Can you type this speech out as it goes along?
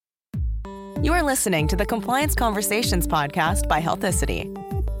You are listening to the Compliance Conversations podcast by Healthicity.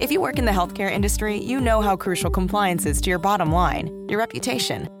 If you work in the healthcare industry, you know how crucial compliance is to your bottom line, your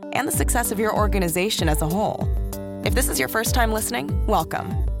reputation, and the success of your organization as a whole. If this is your first time listening, welcome.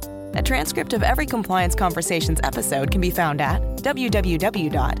 A transcript of every Compliance Conversations episode can be found at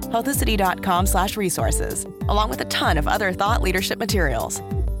www.healthicity.com/resources, along with a ton of other thought leadership materials.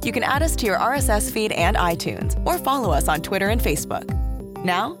 You can add us to your RSS feed and iTunes, or follow us on Twitter and Facebook.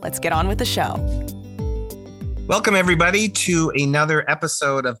 Now, let's get on with the show. Welcome, everybody, to another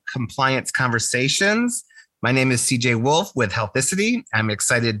episode of Compliance Conversations. My name is CJ Wolf with Healthicity. I'm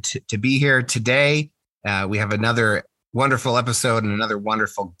excited to be here today. We have another wonderful episode and another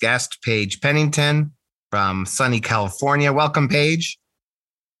wonderful guest, Paige Pennington from sunny California. Welcome, Paige.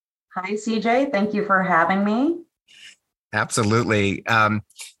 Hi, CJ. Thank you for having me. Absolutely.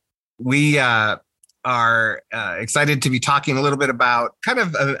 We are excited to be talking a little bit about kind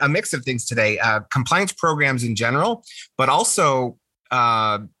of a mix of things today, compliance programs in general, but also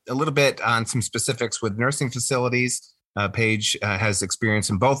a little bit on some specifics with nursing facilities. Paige has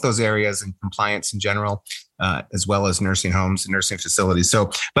experience in both those areas and compliance in general, as well as nursing homes and nursing facilities.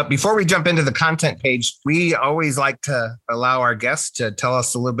 But before we jump into the content, Paige, we always like to allow our guests to tell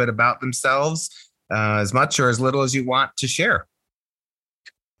us a little bit about themselves, as much or as little as you want to share.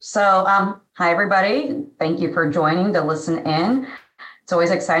 So, hi, everybody. Thank you for joining to listen in. It's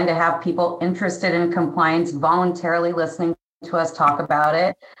always exciting to have people interested in compliance voluntarily listening to us talk about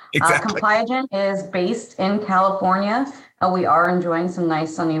it. Exactly. Compliagent is based in California. We are enjoying some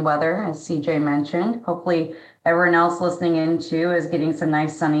nice sunny weather, as CJ mentioned. Hopefully, everyone else listening in too is getting some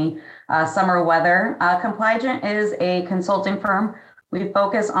nice sunny summer weather. Compliagent is a consulting firm. We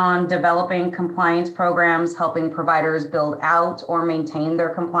focus on developing compliance programs, helping providers build out or maintain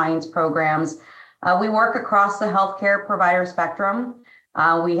their compliance programs. We work across the healthcare provider spectrum.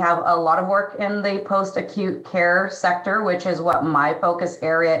 We have a lot of work in the post-acute care sector, which is what my focus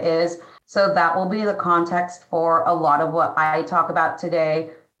area is. So that will be the context for a lot of what I talk about today.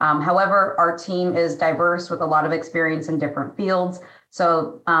 However, our team is diverse with a lot of experience in different fields.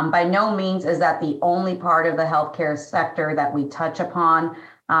 So by no means is that the only part of the healthcare sector that we touch upon.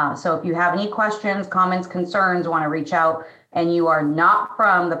 So if you have any questions, comments, concerns, want to reach out, and you are not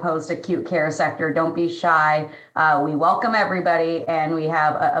from the post-acute care sector, don't be shy. We welcome everybody, and we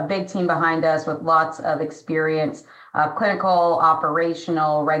have a big team behind us with lots of experience, clinical,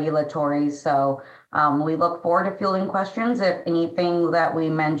 operational, regulatory. So we look forward to fielding questions if anything that we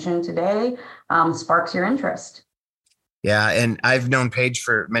mentioned today sparks your interest. Yeah, and I've known Paige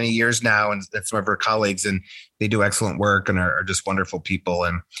for many years now, and some of her colleagues, and they do excellent work and are just wonderful people,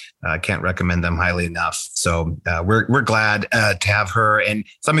 and I can't recommend them highly enough. So we're glad to have her. And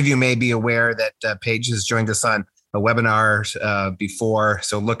some of you may be aware that Paige has joined us on a webinar before.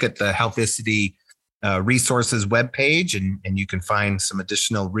 So look at the Healthicity resources webpage, and you can find some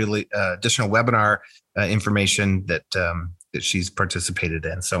additional webinar information that she's participated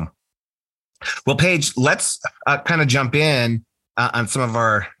in. So. Well, Paige, let's kind of jump in on some of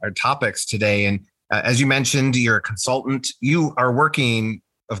our topics today. And as you mentioned, you're a consultant. You are working,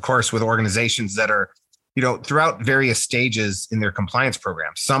 of course, with organizations that are, throughout various stages in their compliance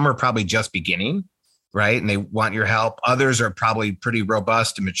program. Some are probably just beginning, right? And they want your help. Others are probably pretty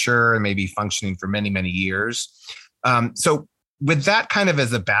robust and mature and maybe functioning for many, many years. So with that kind of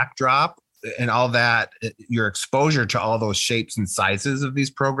as a backdrop and all that, your exposure to all those shapes and sizes of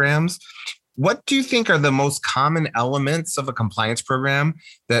these programs, what do you think are the most common elements of a compliance program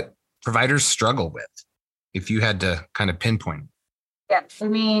that providers struggle with, if you had to kind of pinpoint? Yeah, I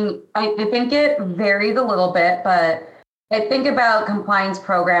mean, I think it varies a little bit, but I think about compliance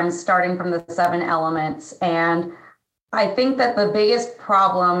programs starting from the 7 elements. And I think that the biggest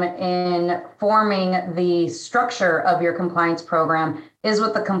problem in forming the structure of your compliance program is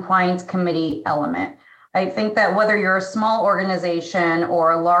with the compliance committee element. I think that whether you're a small organization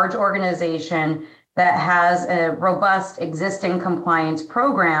or a large organization that has a robust existing compliance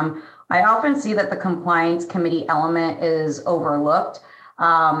program, I often see that the compliance committee element is overlooked.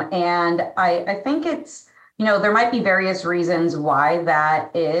 And I think it's, there might be various reasons why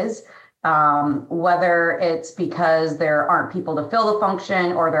that is, whether it's because there aren't people to fill the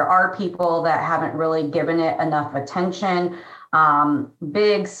function, or there are people that haven't really given it enough attention.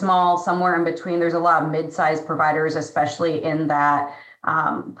 Big, small, somewhere in between. There's a lot of mid-sized providers, especially in that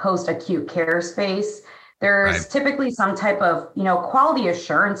post-acute care space. There's typically some type of, quality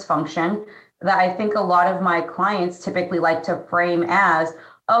assurance function that I think a lot of my clients typically like to frame as,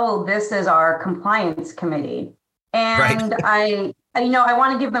 oh, this is our compliance committee. And I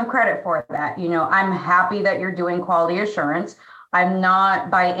want to give them credit for that. I'm happy that you're doing quality assurance. I'm not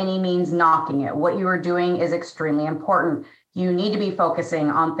by any means knocking it. What you are doing is extremely important. You need to be focusing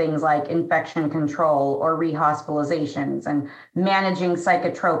on things like infection control or rehospitalizations and managing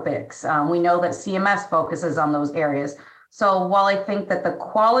psychotropics. We know that CMS focuses on those areas. So while I think that the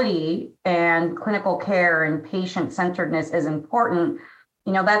quality and clinical care and patient centeredness is important,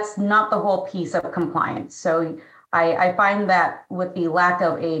 that's not the whole piece of compliance. So I find that with the lack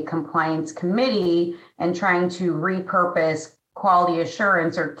of a compliance committee and trying to repurpose quality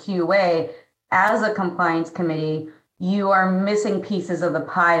assurance or QA as a compliance committee, you are missing pieces of the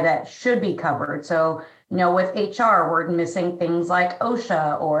pie that should be covered. So, with HR, we're missing things like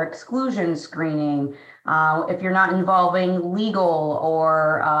OSHA or exclusion screening. If you're not involving legal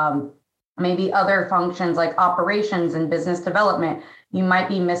or maybe other functions like operations and business development, you might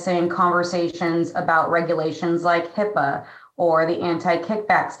be missing conversations about regulations like HIPAA or the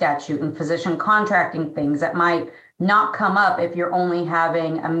anti-kickback statute and physician contracting things that might not come up if you're only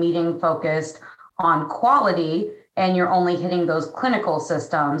having a meeting focused on quality and you're only hitting those clinical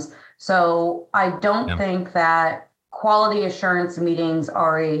systems. So I don't think that quality assurance meetings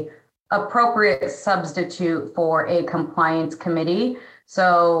are a appropriate substitute for a compliance committee.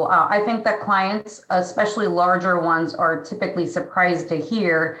 So I think that clients, especially larger ones, are typically surprised to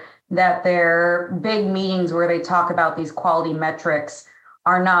hear that their big meetings where they talk about these quality metrics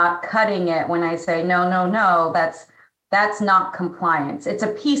are not cutting it when I say, no, that's not compliance. It's a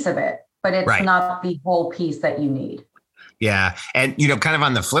piece of it, but it's not the whole piece that you need. Yeah. And, kind of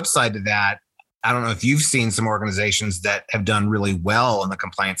on the flip side to that, I don't know if you've seen some organizations that have done really well in the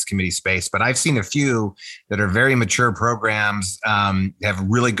compliance committee space, but I've seen a few that are very mature programs, have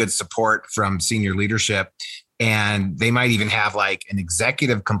really good support from senior leadership, and they might even have like an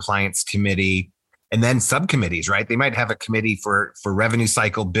executive compliance committee and then subcommittees, right? They might have a committee for revenue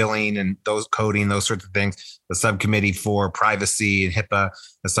cycle billing and those coding, those sorts of things, a subcommittee for privacy and HIPAA,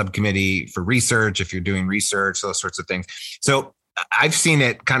 a subcommittee for research, if you're doing research, those sorts of things. So I've seen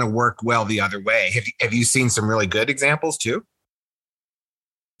it kind of work well the other way. Have you seen some really good examples too?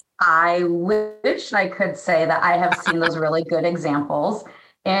 I wish I could say that I have seen those really good examples.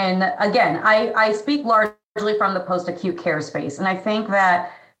 And again, I speak largely from the post-acute care space. And I think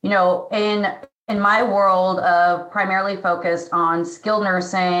that, in my world of primarily focused on skilled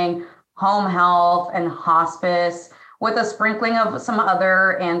nursing, home health, and hospice, with a sprinkling of some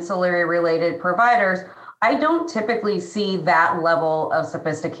other ancillary related providers, I don't typically see that level of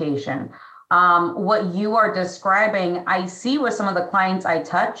sophistication. What you are describing, I see with some of the clients I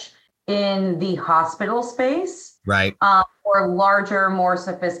touch in the hospital space, right? Or larger, more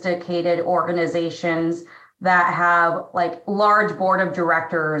sophisticated organizations that have like large board of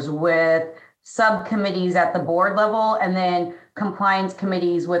directors with subcommittees at the board level, and then compliance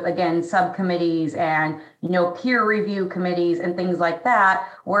committees with, again, subcommittees and, peer review committees and things like that,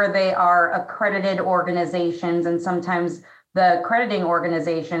 where they are accredited organizations. And sometimes the accrediting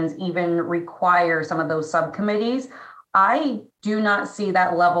organizations even require some of those subcommittees. I do not see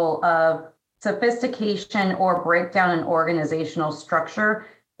that level of sophistication or breakdown in organizational structure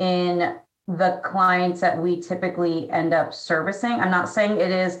in the clients that we typically end up servicing. I'm not saying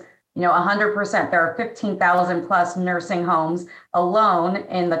it is 100%. There are 15,000 plus nursing homes alone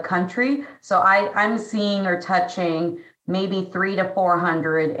in the country. So I'm seeing or touching maybe 300 to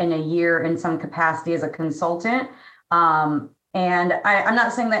 400 in a year in some capacity as a consultant. And I'm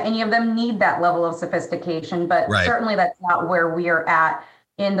not saying that any of them need that level of sophistication, but certainly that's not where we are at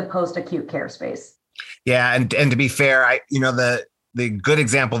in the post-acute care space. Yeah. And to be fair, the good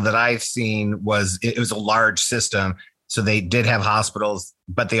example that I've seen was it was a large system. So they did have hospitals,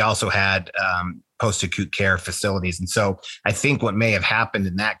 but they also had post-acute care facilities. And so I think what may have happened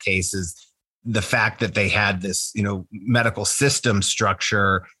in that case is the fact that they had this, medical system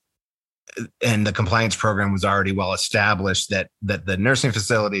structure and the compliance program was already well established, that the nursing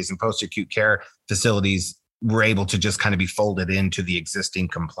facilities and post-acute care facilities were able to just kind of be folded into the existing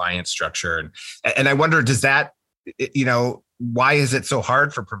compliance structure. And I wonder, does that, why is it so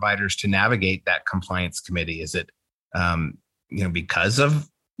hard for providers to navigate that compliance committee? Is it because of,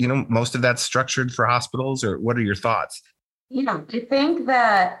 most of that's structured for hospitals, or what are your thoughts? I think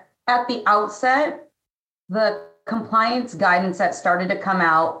that at the outset, the compliance guidance that started to come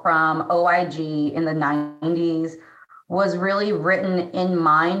out from OIG in the 90s was really written in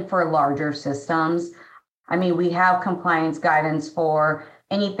mind for larger systems. I mean, we have compliance guidance for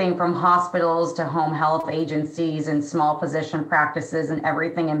anything from hospitals to home health agencies and small physician practices and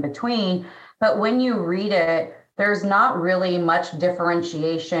everything in between. But when you read it, there's not really much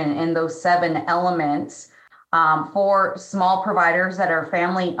differentiation in those 7 elements for small providers that are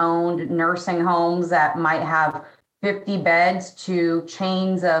family-owned nursing homes that might have 50 beds to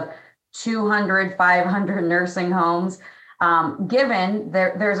chains of 200, 500 nursing homes. Given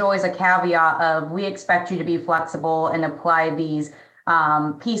there's always a caveat of we expect you to be flexible and apply these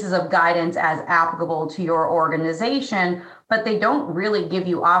pieces of guidance as applicable to your organization, but they don't really give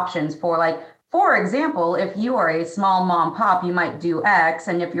you options for, like, for example, if you are a small mom pop, you might do X,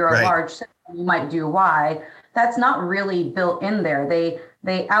 and if you're a large system, you might do Y. That's not really built in there.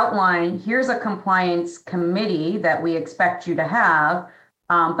 They outline, here's a compliance committee that we expect you to have,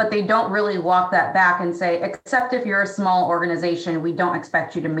 but they don't really walk that back and say, except if you're a small organization, we don't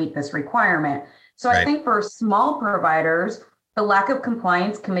expect you to meet this requirement. So I think for small providers, the lack of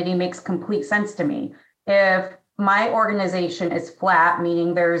compliance committee makes complete sense to me. If my organization is flat,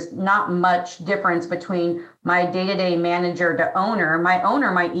 meaning there's not much difference between my day-to-day manager to owner, my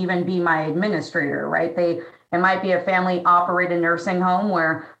owner might even be my administrator, right? It might be a family operated nursing home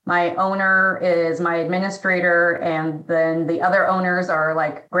where my owner is my administrator, and then the other owners are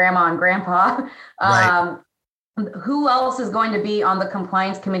like grandma and grandpa. Who else is going to be on the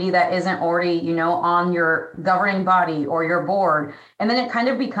compliance committee that isn't already, on your governing body or your board? And then it kind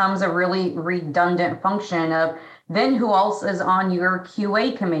of becomes a really redundant function of then who else is on your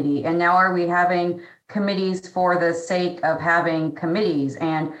QA committee? And now are we having committees for the sake of having committees?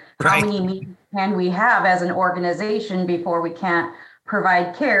 And how many meetings can we have as an organization before we can't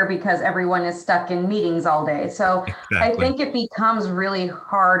provide care because everyone is stuck in meetings all day? So I think it becomes really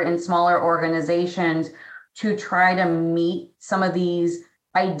hard in smaller organizations to try to meet some of these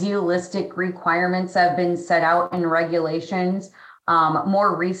idealistic requirements that have been set out in regulations.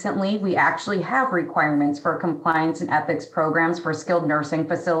 More recently, we actually have requirements for compliance and ethics programs for skilled nursing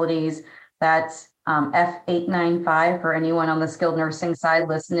facilities. That's F895 for anyone on the skilled nursing side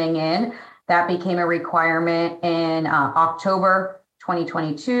listening in. That became a requirement in October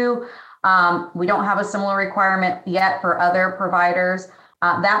 2022. We don't have a similar requirement yet for other providers.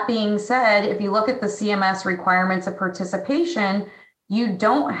 That being said, if you look at the CMS requirements of participation, you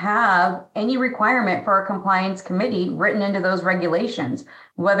don't have any requirement for a compliance committee written into those regulations,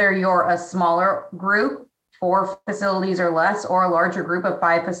 whether you're a smaller group, 4 facilities or less, or a larger group of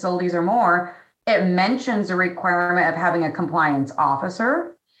 5 facilities or more. It mentions a requirement of having a compliance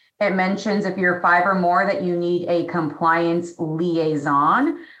officer. It mentions if you're 5 or more that you need a compliance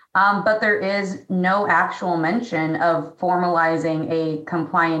liaison. But there is no actual mention of formalizing a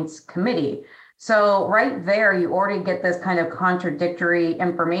compliance committee. So right there, you already get this kind of contradictory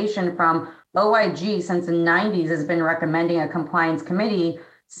information from OIG since the 90s has been recommending a compliance committee.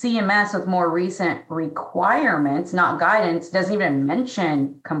 CMS with more recent requirements, not guidance, doesn't even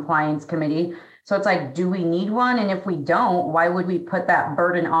mention compliance committee. So it's like, do we need one? And if we don't, why would we put that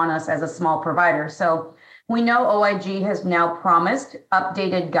burden on us as a small provider? So we know OIG has now promised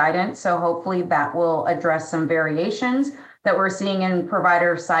updated guidance, so hopefully that will address some variations that we're seeing in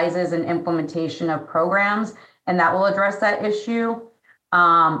provider sizes and implementation of programs, and that will address that issue.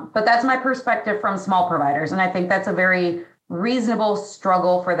 But that's my perspective from small providers, and I think that's a very reasonable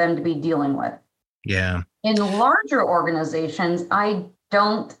struggle for them to be dealing with. Yeah. In larger organizations, I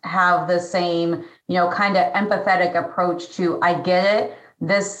don't have the same, kind of empathetic approach to, I get it.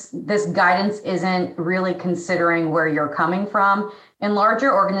 This guidance isn't really considering where you're coming from. In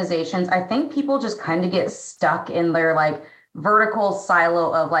larger organizations, I think people just kind of get stuck in their like vertical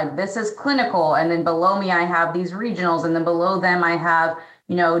silo of like, this is clinical, and then below me I have these regionals, and then below them I have,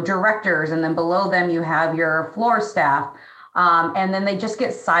 directors, and then below them you have your floor staff. And then they just get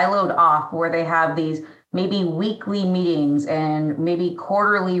siloed off where they have these maybe weekly meetings and maybe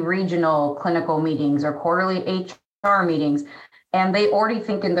quarterly regional clinical meetings or quarterly HR meetings. And they already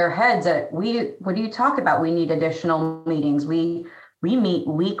think in their heads that what do you talk about? We need additional meetings. We meet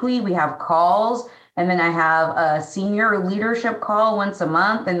weekly, we have calls, and then I have a senior leadership call once a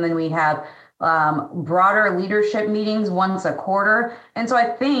month. And then we have broader leadership meetings once a quarter. And so I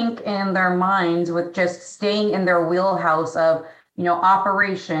think in their minds, with just staying in their wheelhouse of,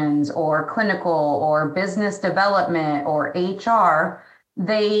 operations or clinical or business development or HR,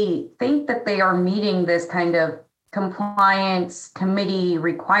 they think that they are meeting this kind of compliance committee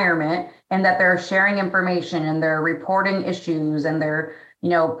requirement, and that they're sharing information and they're reporting issues and they're,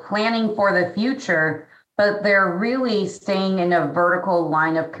 planning for the future, but they're really staying in a vertical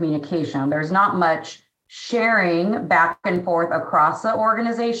line of communication. There's not much sharing back and forth across the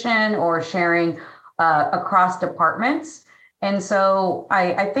organization or sharing across departments. And so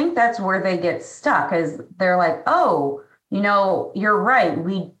I think that's where they get stuck, is they're like, oh, you're right.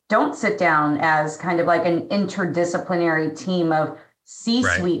 We don't sit down as kind of like an interdisciplinary team of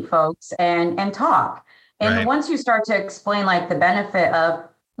C-suite folks and talk. And once you start to explain like the benefit of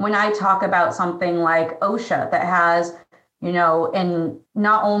when I talk about something like OSHA that has, and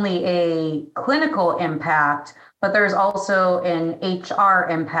not only a clinical impact, but there's also an HR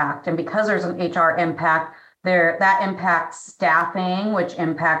impact. And because there's an HR impact, that impacts staffing, which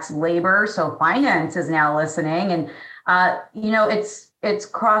impacts labor. So finance is now listening, and it's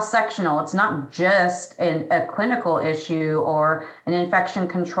cross-sectional. It's not just a clinical issue or an infection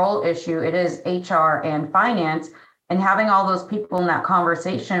control issue. It is HR and finance. And having all those people in that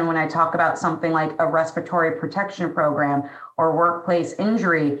conversation, when I talk about something like a respiratory protection program or workplace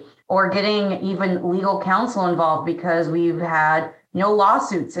injury, or getting even legal counsel involved because we've had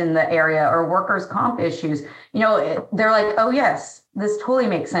lawsuits in the area or workers' comp issues, they're like, oh yes, this totally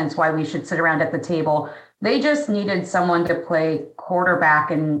makes sense why we should sit around at the table. They just needed someone to play quarterback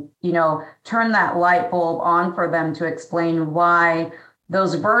and, turn that light bulb on for them to explain why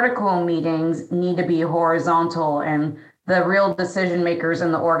those vertical meetings need to be horizontal, and the real decision makers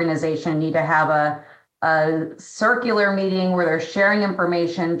in the organization need to have a circular meeting where they're sharing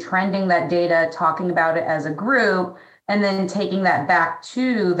information, trending that data, talking about it as a group, and then taking that back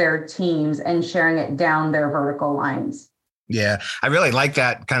to their teams and sharing it down their vertical lines. Yeah, I really like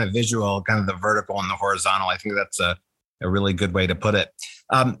that kind of visual, kind of the vertical and the horizontal. I think that's a really good way to put it.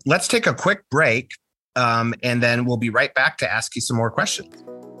 Let's take a quick break, and then we'll be right back to ask you some more questions.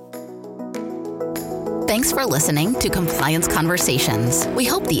 Thanks for listening to Compliance Conversations. We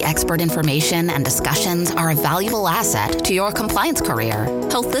hope the expert information and discussions are a valuable asset to your compliance career.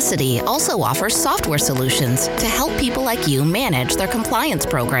 Healthicity also offers software solutions to help people like you manage their compliance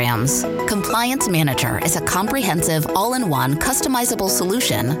programs. Compliance Manager is a comprehensive, all-in-one, customizable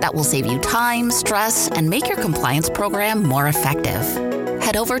solution that will save you time, stress, and make your compliance program more effective.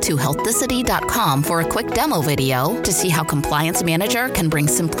 Head over to healthicity.com for a quick demo video to see how Compliance Manager can bring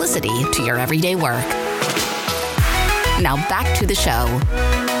simplicity to your everyday work. Now back to the show.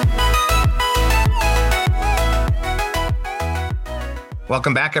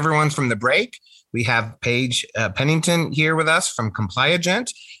 Welcome back, everyone, from the break. We have Paige Pennington here with us from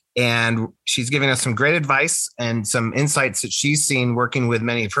CompliAgent, and she's giving us some great advice and some insights that she's seen working with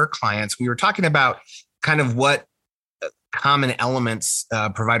many of her clients. We were talking about kind of what common elements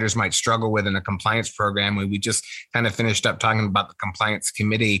providers might struggle with in a compliance program. We just kind of finished up talking about the compliance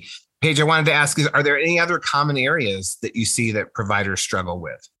committee. Paige, I wanted to ask you, are there any other common areas that you see that providers struggle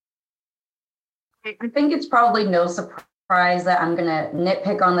with? I think it's probably no surprise that I'm going to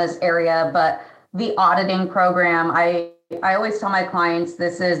nitpick on this area, but the auditing program, I always tell my clients,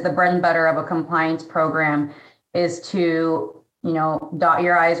 this is the bread and butter of a compliance program, is to, dot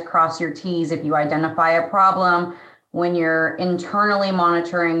your I's, cross your T's. If you identify a problem, when you're internally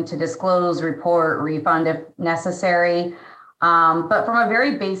monitoring, to disclose, report, refund if necessary. But from a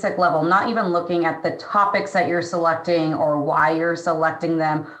very basic level, not even looking at the topics that you're selecting or why you're selecting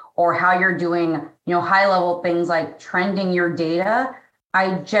them or how you're doing, high level things like trending your data.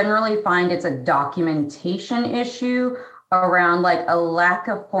 I generally find it's a documentation issue around like a lack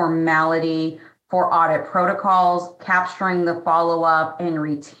of formality for audit protocols, capturing the follow-up and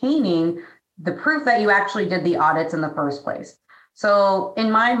retaining the proof that you actually did the audits in the first place. So in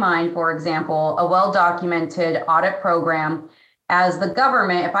my mind, for example, a well-documented audit program, as the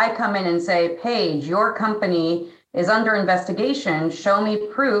government, if I come in and say, Paige, your company is under investigation, show me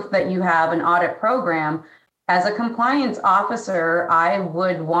proof that you have an audit program. As a compliance officer, I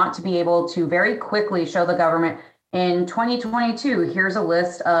would want to be able to very quickly show the government, in 2022, here's a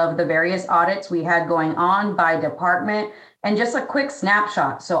list of the various audits we had going on by department, and just a quick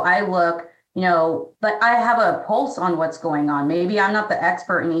snapshot. So I look, but I have a pulse on what's going on. Maybe I'm not the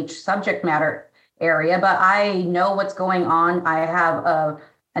expert in each subject matter area, but I know what's going on. I have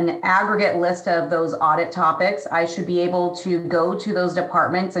an aggregate list of those audit topics. I should be able to go to those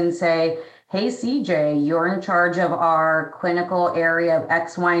departments and say, hey, CJ, you're in charge of our clinical area of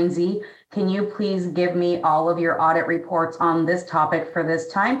X, Y, and Z. Can you please give me all of your audit reports on this topic for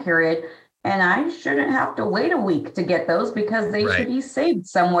this time period? And I shouldn't have to wait a week to get those because they should be saved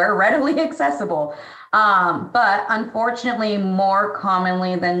somewhere readily accessible. But unfortunately, more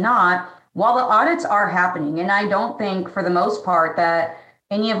commonly than not, while the audits are happening, and I don't think for the most part that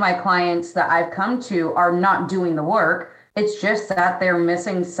any of my clients that I've come to are not doing the work, it's just that they're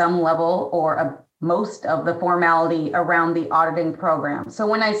missing some level or most of the formality around the auditing program. So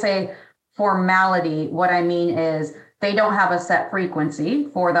when I say formality, what I mean is they don't have a set frequency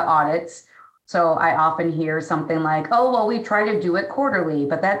for the audits. So I often hear something like, oh, well, we try to do it quarterly,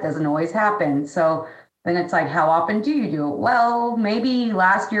 but that doesn't always happen. So then it's like, how often do you do it? Well, maybe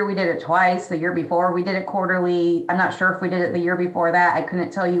last year we did it twice. The year before we did it quarterly. I'm not sure if we did it the year before that. I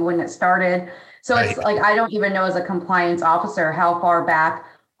couldn't tell you when it started. So it's like, I don't even know as a compliance officer how far back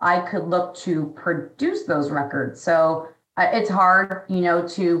I could look to produce those records. So it's hard,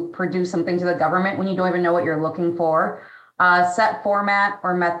 to produce something to the government when you don't even know what you're looking for. Set format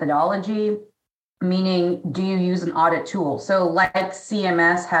or methodology, meaning do you use an audit tool? So like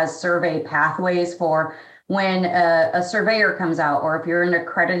CMS has survey pathways for when a surveyor comes out, or if you're an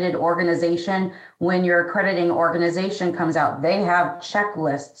accredited organization, when your accrediting organization comes out, they have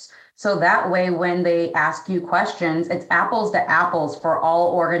checklists. So that way, when they ask you questions, it's apples to apples for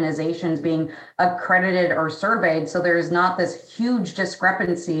all organizations being accredited or surveyed. So there's not this huge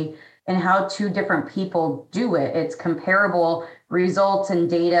discrepancy in how two different people do it. It's comparable results and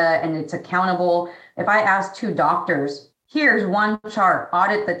data, and it's accountable. If I ask two doctors, here's one chart,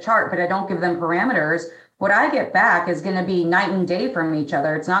 audit the chart, but I don't give them parameters, what I get back is going to be night and day from each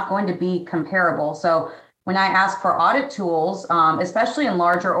other. It's not going to be comparable. So when I ask for audit tools, especially in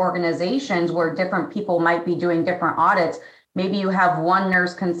larger organizations where different people might be doing different audits, maybe you have one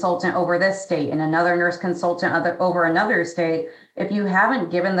nurse consultant over this state and another nurse consultant over another state. If you haven't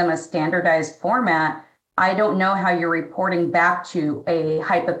given them a standardized format, I don't know how you're reporting back to a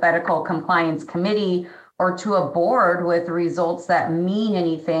hypothetical compliance committee or to a board with results that mean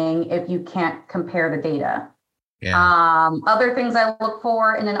anything if you can't compare the data. Yeah. Other things I look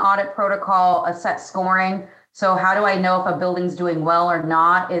for in an audit protocol, a set scoring. So how do I know if a building's doing well or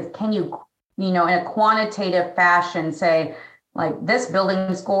not? Can you, in a quantitative fashion say, like this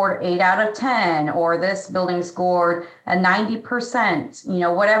building scored 8 out of 10, or this building scored a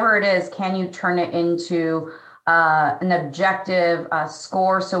 90%, whatever it is, can you turn it into an objective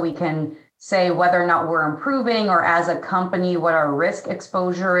score so we can say whether or not we're improving, or as a company, what our risk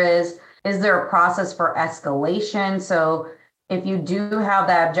exposure is? Is there a process for escalation? So if you do have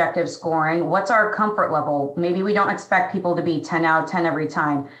that objective scoring, what's our comfort level? Maybe we don't expect people to be 10 out of 10 every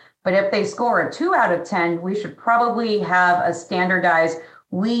time, but if they score a 2 out of 10, we should probably have a standardized,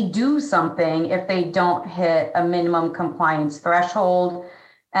 we do something if they don't hit a minimum compliance threshold.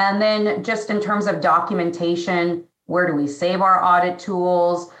 And then just in terms of documentation, where do we save our audit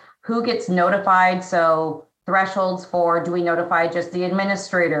tools? Who gets notified? So thresholds for, do we notify just the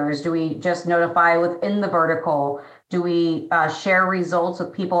administrators? Do we just notify within the vertical? Do we share results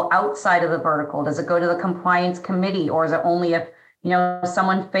with people outside of the vertical? Does it go to the compliance committee, or is it only if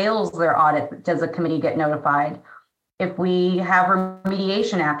someone fails their audit, does the committee get notified? If we have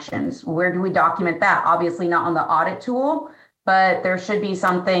remediation actions, where do we document that? Obviously not on the audit tool, but there should be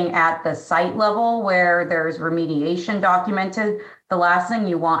something at the site level where there's remediation documented. The last thing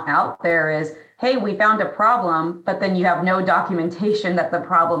you want out there is, hey, we found a problem, but then you have no documentation that the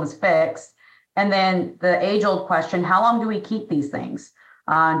problem is fixed. And then the age-old question, how long do we keep these things?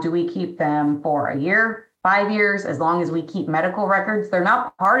 Do we keep them for a year, 5 years, as long as we keep medical records? They're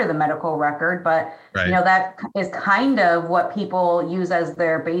not part of the medical record, but right. That is kind of what people use as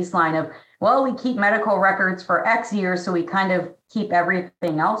their baseline of, well, we keep medical records for X years, so we kind of keep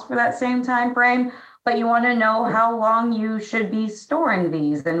everything else for that same time frame. But you want to know how long you should be storing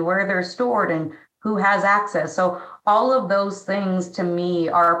these and where they're stored and who has access. So all of those things to me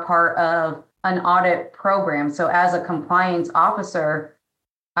are part of an audit program. So as a compliance officer,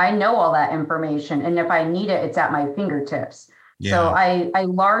 I know all that information. And if I need it, it's at my fingertips. Yeah. So I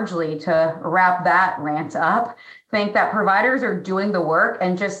largely, to wrap that rant up, think that providers are doing the work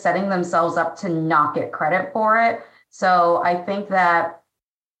and just setting themselves up to not get credit for it. So I think that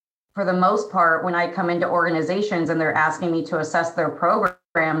for the most part, when I come into organizations and they're asking me to assess their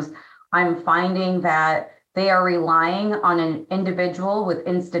programs, I'm finding that they are relying on an individual with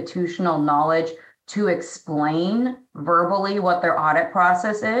institutional knowledge to explain verbally what their audit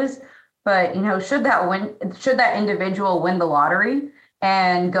process is. But, should that individual win the lottery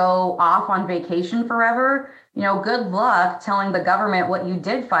and go off on vacation forever, good luck telling the government what you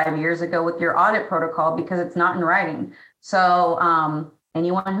did 5 years ago with your audit protocol, because it's not in writing. So,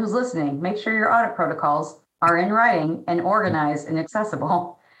 anyone who's listening, make sure your audit protocols are in writing and organized and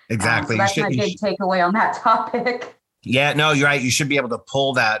accessible. Exactly. So that's my big takeaway on that topic. Yeah, no, you're right. You should be able to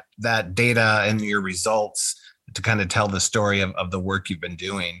pull that data and your results to kind of tell the story of the work you've been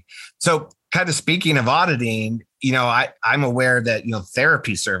doing. So kind of speaking of auditing, I'm aware that,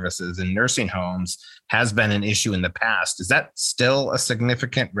 therapy services in nursing homes has been an issue in the past. Is that still a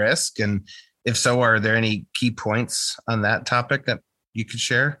significant risk? And if so, are there any key points on that topic that you could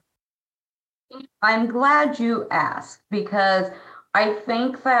share? I'm glad you asked, because I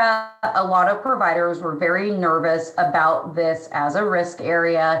think that a lot of providers were very nervous about this as a risk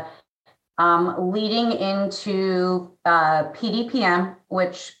area, leading into PDPM,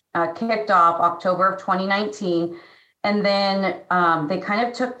 which kicked off October of 2019. And then they kind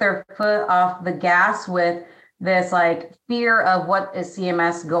of took their foot off the gas with this like fear of what is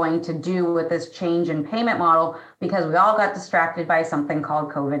CMS going to do with this change in payment model, because we all got distracted by something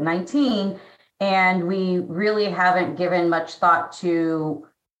called COVID-19. And we really haven't given much thought to,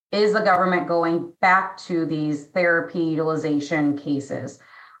 is the government going back to these therapy utilization cases?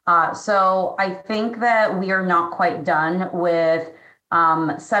 So I think that we are not quite done with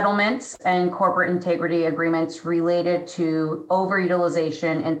settlements and corporate integrity agreements related to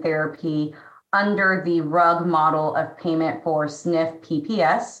overutilization in therapy under the RUG model of payment for SNF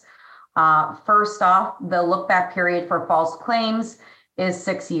PPS. First off, the look back period for false claims is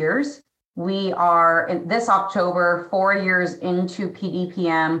 6 years. We are in this October 4 years into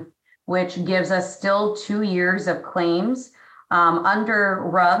PDPM, which gives us still 2 years of claims under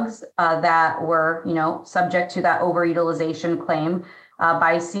RUGs that were, subject to that overutilization claim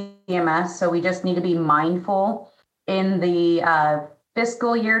by CMS. So we just need to be mindful. In the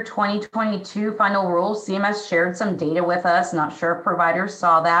fiscal year 2022 final rules, CMS shared some data with us. Not sure if providers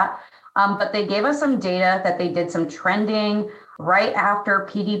saw that, but they gave us some data that they did some trending right after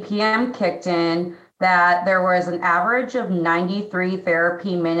PDPM kicked in, that there was an average of 93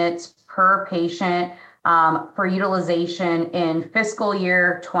 therapy minutes per patient for utilization in fiscal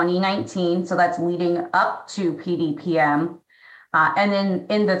year 2019. So that's leading up to PDPM. And then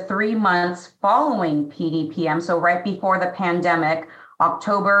in the 3 months following PDPM, so right before the pandemic,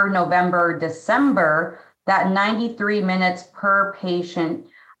 October, November, December, that 93 minutes per patient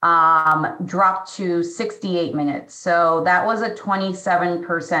dropped to 68 minutes. So that was a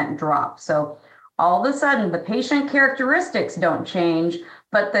 27% drop. So all of a sudden, the patient characteristics don't change,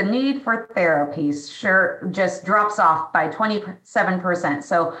 but the need for therapies sure just drops off by 27%.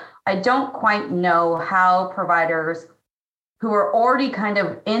 So I don't quite know how providers who are already kind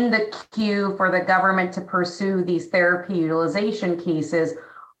of in the queue for the government to pursue these therapy utilization cases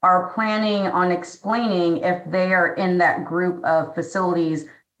are planning on explaining if they are in that group of facilities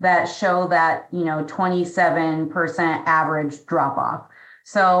that show that, 27% average drop off.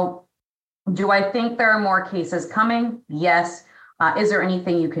 So do I think there are more cases coming? Yes. Is there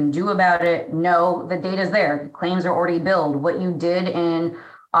anything you can do about it? No, the data's there. The claims are already billed. What you did in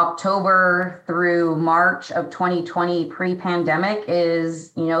October through March of 2020 pre-pandemic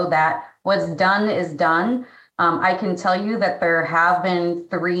is, that what's done is done. I can tell you that there have been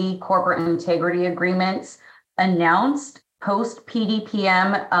 3 corporate integrity agreements announced post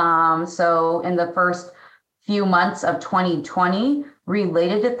PDPM. So in the first few months of 2020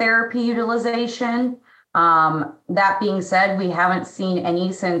 related to therapy utilization. That being said, we haven't seen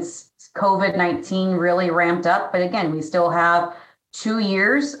any since COVID-19 really ramped up. But again, we still have 2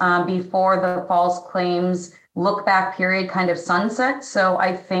 years before the false claims look back period kind of sunset. So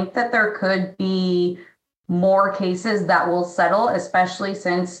I think that there could be more cases that will settle, especially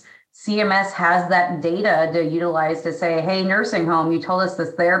since CMS has that data to utilize to say, hey, nursing home, you told us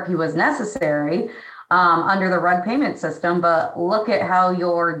this therapy was necessary under the RUG payment system, but look at how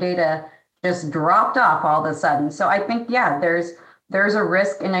your data just dropped off all of a sudden. So I think, there's a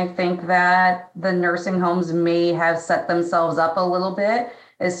risk. And I think that the nursing homes may have set themselves up a little bit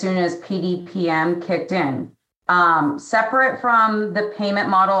as soon as PDPM kicked in. Separate from the payment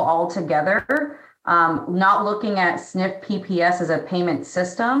model altogether, not looking at SNF PPS as a payment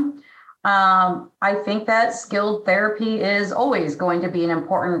system, I think that skilled therapy is always going to be an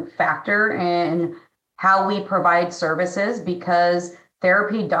important factor in how we provide services, because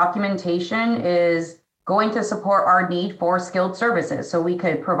therapy documentation is going to support our need for skilled services. So we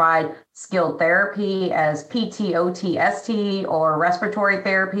could provide skilled therapy as PT, OT, ST, or respiratory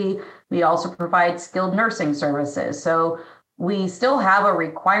therapy. We also provide skilled nursing services. So we still have a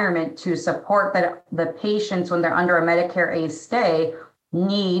requirement to support that the patients, when they're under a Medicare ACE stay,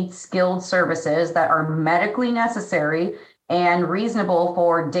 need skilled services that are medically necessary and reasonable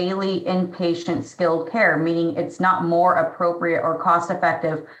for daily inpatient skilled care, meaning it's not more appropriate or cost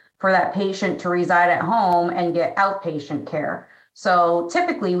effective for that patient to reside at home and get outpatient care. So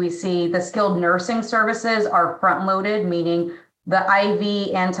typically we see the skilled nursing services are front loaded, meaning the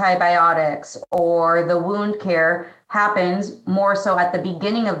IV antibiotics or the wound care happens more so at the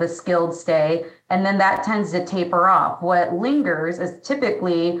beginning of the skilled stay, and then that tends to taper off. What lingers is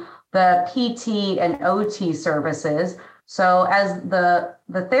typically the PT and OT services. So as the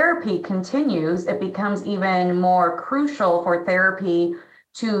therapy continues, it becomes even more crucial for therapy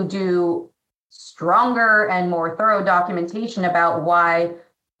to do stronger and more thorough documentation about why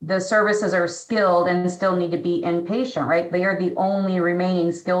the services are skilled and still need to be inpatient, right? They are the only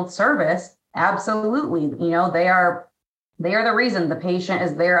remaining skilled service. Absolutely. They are the reason the patient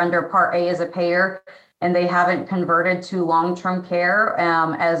is there under Part A as a payer, and they haven't converted to long-term care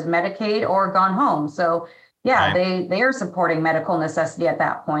as Medicaid or gone home. So Yeah, they are supporting medical necessity at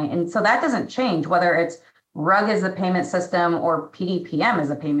that point. And so that doesn't change whether it's RUG as a payment system or PDPM as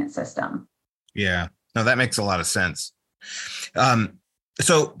a payment system. Yeah, no, that makes a lot of sense.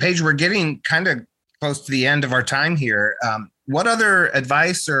 So Paige, we're getting kind of close to the end of our time here. What other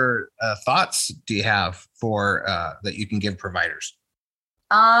advice or thoughts do you have for that you can give providers?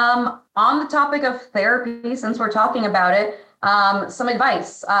 On the topic of therapy, since we're talking about it, some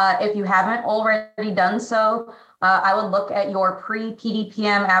advice. If you haven't already done so, I would look at your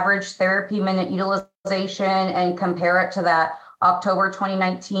pre-PDPM average therapy minute utilization and compare it to that October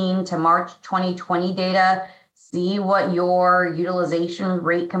 2019 to March 2020 data. See what your utilization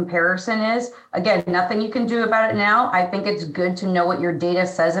rate comparison is. Again, nothing you can do about it now. I think it's good to know what your data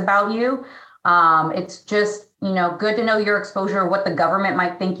says about you. It's just, good to know your exposure, what the government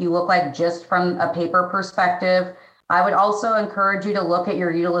might think you look like just from a paper perspective. I would also encourage you to look at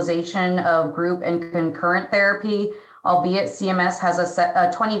your utilization of group and concurrent therapy, albeit CMS has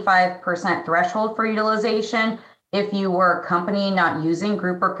a 25% threshold for utilization. If you were a company not using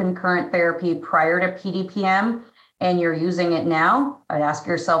group or concurrent therapy prior to PDPM and you're using it now, I'd ask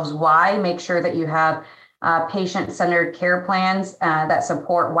yourselves why. Make sure that you have patient-centered care plans that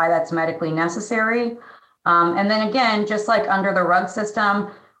support why that's medically necessary. And then again, just like under the RUG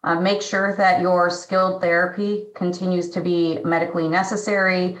system, make sure that your skilled therapy continues to be medically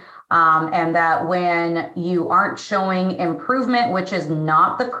necessary, and that when you aren't showing improvement, which is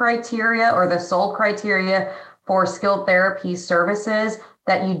not the criteria or the sole criteria for skilled therapy services,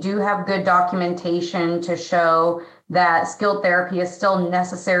 that you do have good documentation to show that skilled therapy is still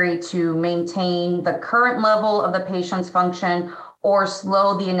necessary to maintain the current level of the patient's function or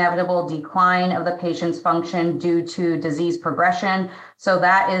slow the inevitable decline of the patient's function due to disease progression. So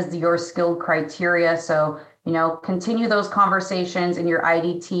that is your skilled criteria. So, continue those conversations in your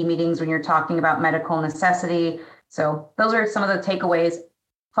IDT meetings when you're talking about medical necessity. So those are some of the takeaways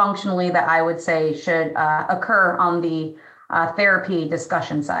functionally that I would say should occur on the therapy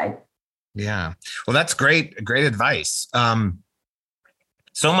discussion side. Yeah. Well, that's great advice.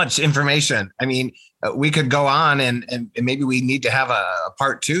 So much information. I mean, we could go on and maybe we need to have a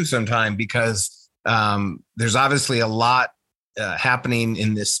part 2 sometime because there's obviously a lot happening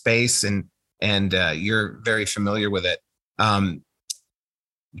in this space and you're very familiar with it.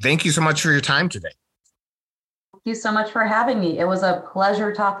 Thank you so much for your time today. Thank you so much for having me. It was a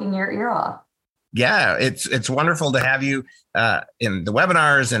pleasure talking your ear off. Yeah, it's wonderful to have you in the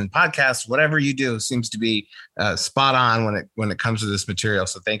webinars and podcasts. Whatever you do seems to be spot on when it comes to this material.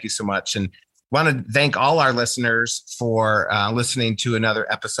 So thank you so much. And want to thank all our listeners for listening to another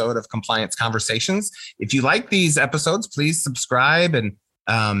episode of Compliance Conversations. If you like these episodes, please subscribe and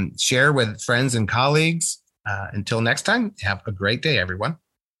share with friends and colleagues. Until next time, have a great day, everyone.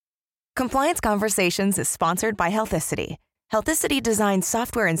 Compliance Conversations is sponsored by Healthicity. Healthicity designs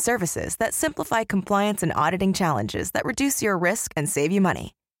software and services that simplify compliance and auditing challenges that reduce your risk and save you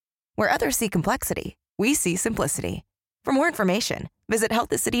money. Where others see complexity, we see simplicity. For more information, visit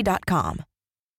healthicity.com.